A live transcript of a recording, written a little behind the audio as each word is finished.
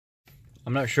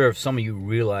I'm not sure if some of you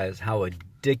realize how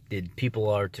addicted people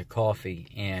are to coffee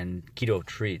and keto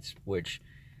treats, which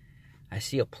I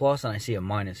see a plus and I see a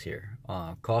minus here.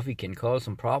 Coffee can cause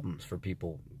some problems for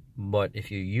people, but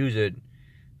if you use it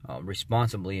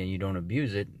responsibly and you don't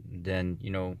abuse it, then, you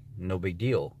know, no big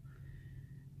deal.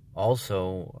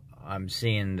 Also, I'm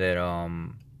seeing that,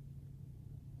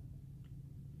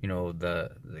 you know,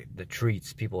 the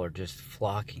treats, people are just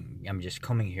flocking. I'm just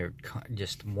coming here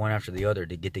just one after the other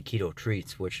to get the keto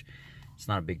treats, which it's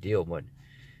not a big deal, but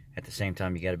at the same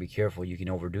time, you got to be careful. You can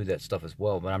overdo that stuff as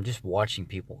well. But I'm just watching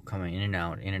people coming in and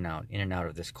out, in and out, in and out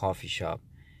of this coffee shop.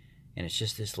 And it's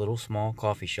just this little small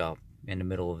coffee shop in the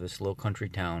middle of this little country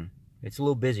town. It's a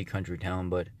little busy country town,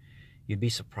 but you'd be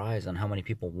surprised on how many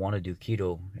people want to do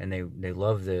keto. And they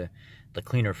love the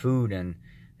cleaner food, and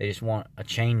they just want a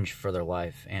change for their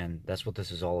life. And that's what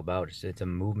this is all about. It's a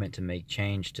movement to make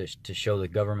change, to show the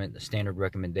government the standard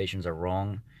recommendations are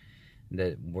wrong,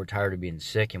 that we're tired of being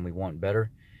sick and we want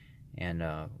better. And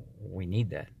we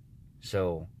need that.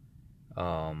 So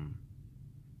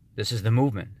this is the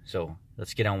movement. So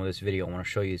let's get on with this video. I want to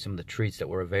show you some of the treats that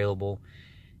were available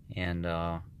and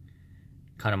kind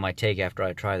of my take after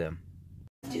I try them.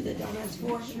 Do the donuts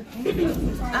for Are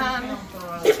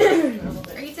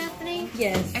you Stephanie?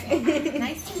 Yes. Okay.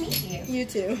 Nice to meet you. You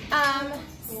too.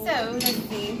 So let's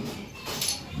see.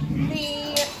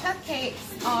 The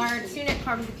cupcakes are 2 neck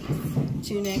carbs a piece.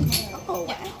 2 neck. Oh wow.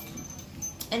 Yeah.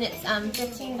 And it's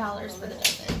 $15 for the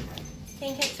dozen.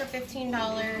 Pancakes are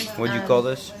 $15. What'd you call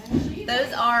this?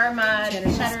 Those are my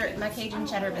my Cajun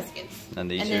cheddar biscuits.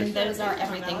 And these then those are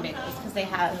everything bagels because they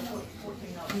have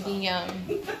the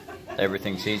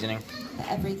everything seasoning.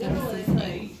 the everything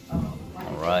seasoning.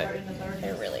 All right.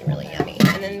 They're really, really yummy.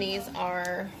 And then these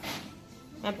are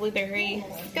my blueberry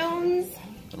scones.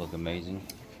 They look amazing.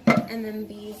 And then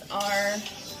these are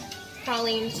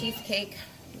praline cheesecake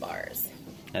bars.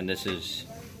 And this is...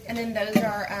 And then those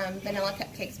are vanilla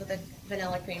cupcakes with a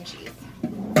vanilla cream cheese.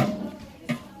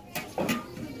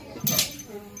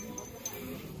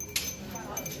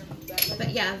 But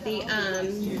yeah, I'm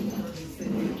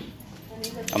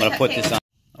going to put this on.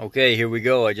 Okay, here we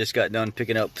go. I just got done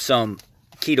picking up some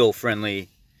keto-friendly...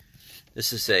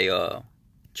 This is a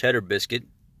cheddar biscuit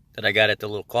that I got at the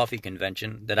little coffee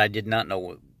convention that I did not know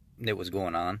what was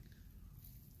going on.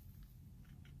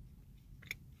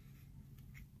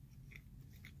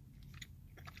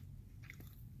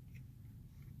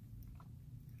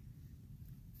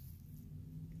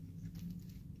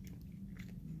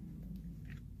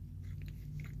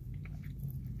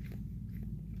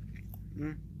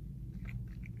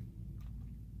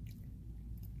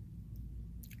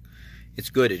 It's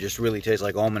good. It just really tastes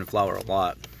like almond flour a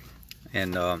lot.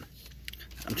 And I'm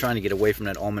trying to get away from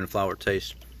that almond flour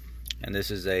taste. And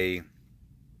this is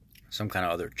some kind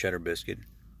of other cheddar biscuit.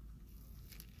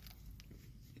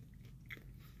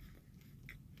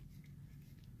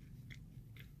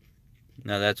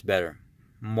 Now that's better.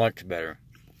 Much better.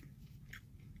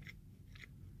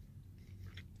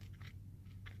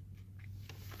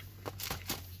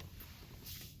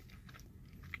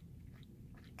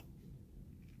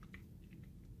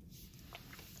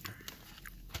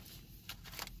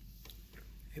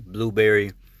 A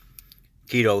blueberry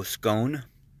keto scone.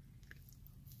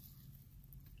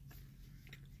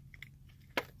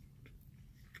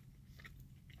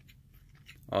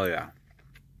 Oh yeah.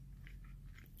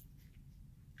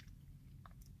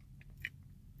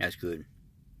 That's good.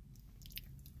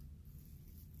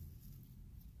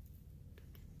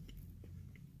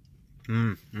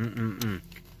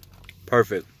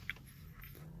 Perfect.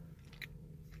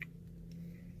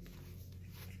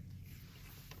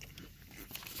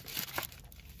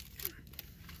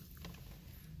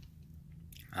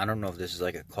 I don't know if this is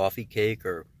like a coffee cake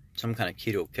or some kind of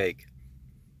keto cake.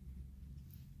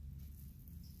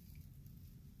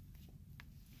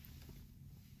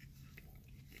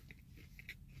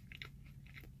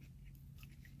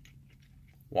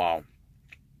 Wow.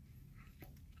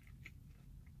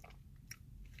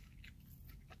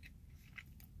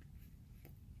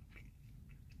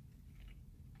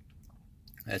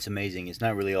 That's amazing. It's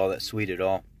not really all that sweet at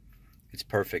all. It's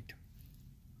perfect.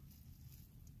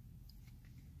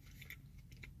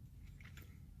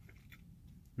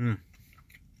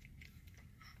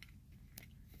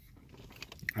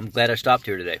 I'm glad I stopped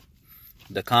here today.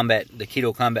 The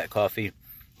keto combat coffee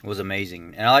was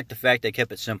amazing. And I like the fact they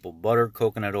kept it simple. Butter,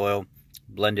 coconut oil,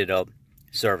 blend it up,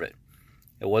 serve it.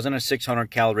 It wasn't a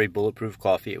 600 calorie bulletproof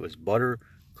coffee. It was butter,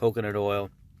 coconut oil,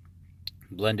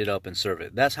 blend it up and serve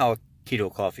it. That's how a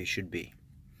keto coffee should be.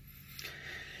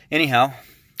 Anyhow,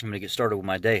 I'm going to get started with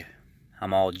my day.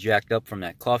 I'm all jacked up from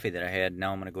that coffee that I had.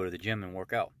 Now I'm going to go to the gym and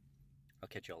work out. I'll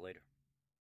catch y'all later.